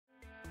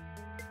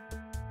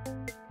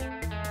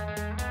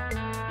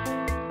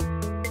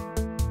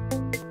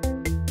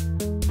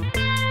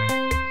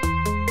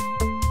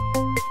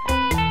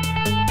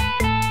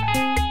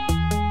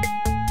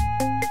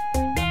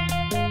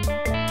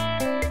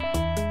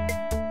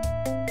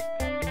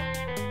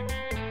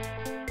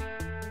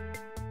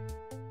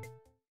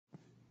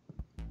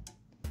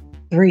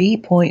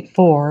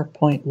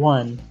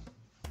3.4.1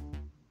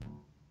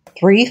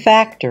 Three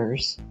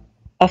factors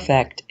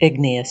affect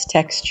igneous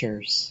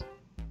textures: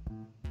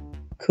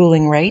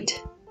 cooling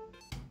rate,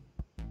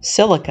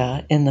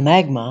 silica in the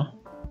magma,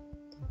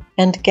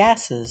 and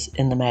gases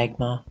in the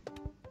magma.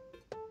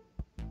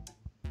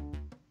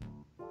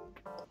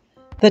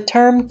 The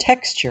term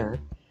texture,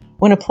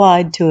 when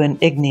applied to an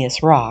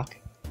igneous rock,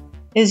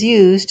 is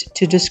used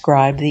to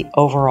describe the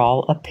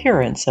overall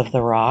appearance of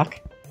the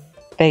rock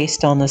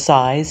based on the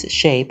size,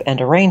 shape, and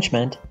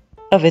arrangement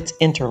of its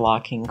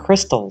interlocking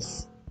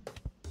crystals.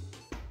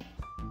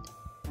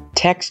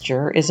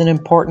 Texture is an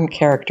important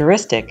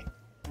characteristic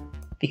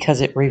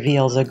because it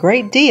reveals a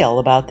great deal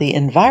about the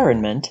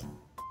environment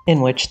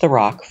in which the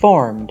rock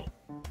formed.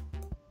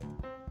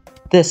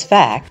 This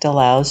fact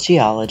allows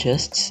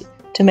geologists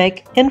to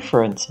make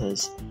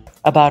inferences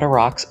about a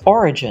rock's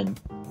origin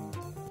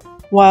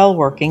while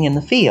working in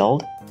the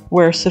field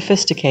where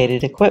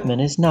sophisticated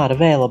equipment is not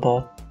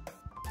available.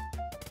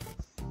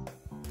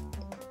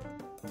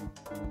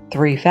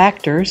 Three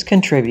factors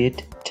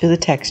contribute to the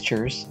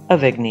textures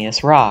of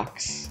igneous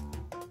rocks.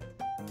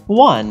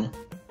 1.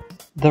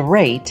 The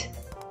rate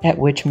at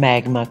which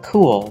magma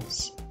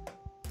cools.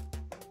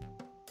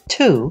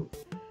 2.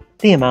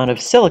 The amount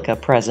of silica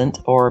present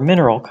or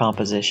mineral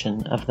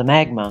composition of the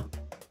magma.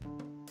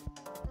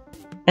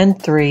 And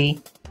 3.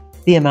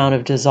 The amount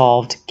of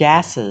dissolved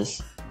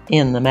gases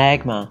in the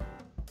magma.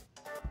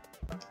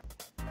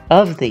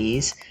 Of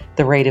these,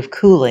 the rate of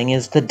cooling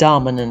is the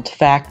dominant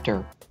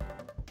factor.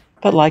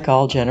 But like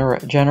all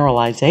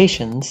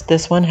generalizations,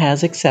 this one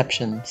has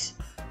exceptions.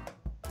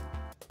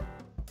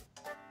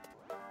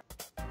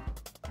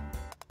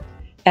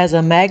 As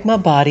a magma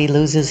body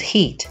loses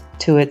heat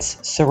to its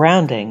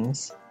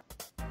surroundings,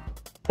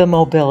 the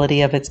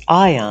mobility of its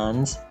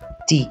ions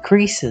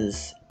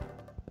decreases.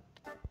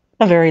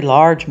 A very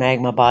large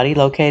magma body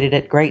located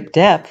at great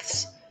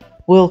depths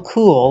will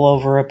cool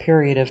over a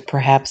period of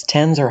perhaps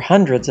tens or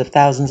hundreds of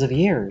thousands of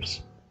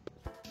years.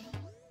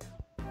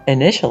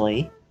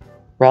 Initially,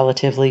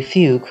 relatively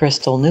few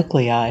crystal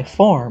nuclei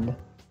form.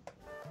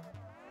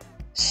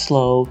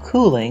 Slow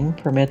cooling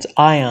permits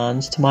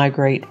ions to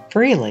migrate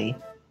freely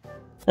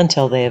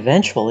until they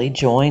eventually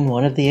join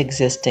one of the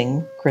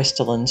existing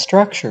crystalline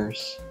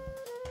structures.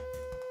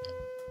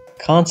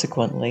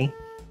 Consequently,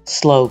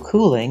 slow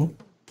cooling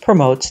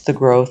promotes the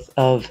growth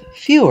of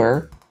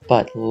fewer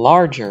but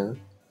larger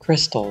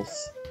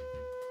crystals.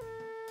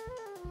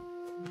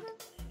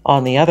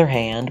 On the other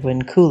hand,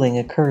 when cooling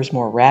occurs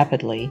more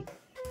rapidly,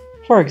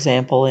 for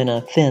example in a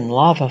thin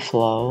lava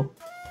flow,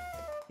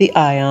 the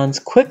ions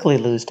quickly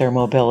lose their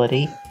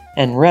mobility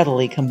and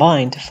readily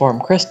combine to form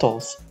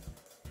crystals.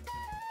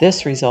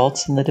 This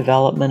results in the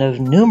development of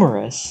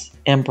numerous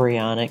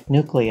embryonic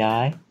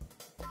nuclei,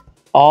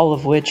 all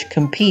of which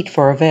compete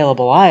for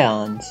available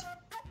ions.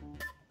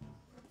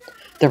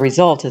 The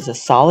result is a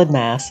solid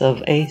mass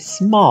of a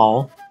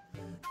small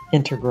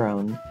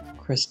intergrown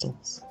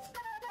crystals.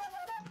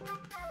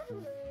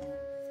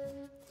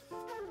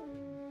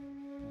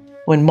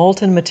 When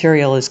molten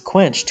material is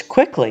quenched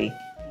quickly,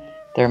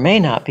 there may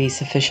not be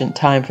sufficient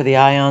time for the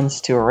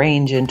ions to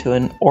arrange into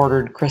an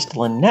ordered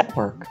crystalline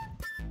network.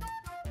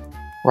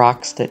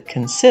 Rocks that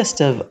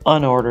consist of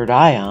unordered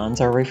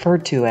ions are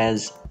referred to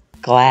as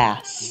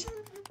glass.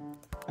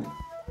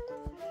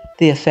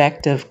 The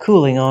effect of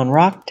cooling on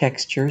rock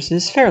textures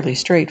is fairly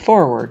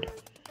straightforward.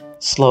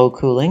 Slow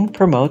cooling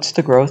promotes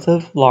the growth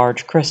of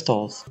large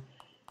crystals,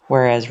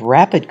 whereas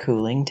rapid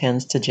cooling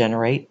tends to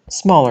generate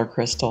smaller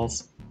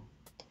crystals.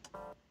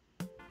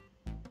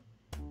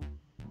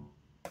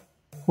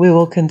 We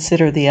will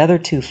consider the other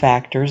two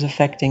factors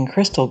affecting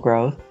crystal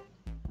growth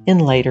in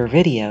later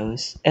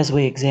videos as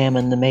we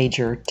examine the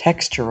major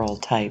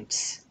textural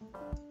types.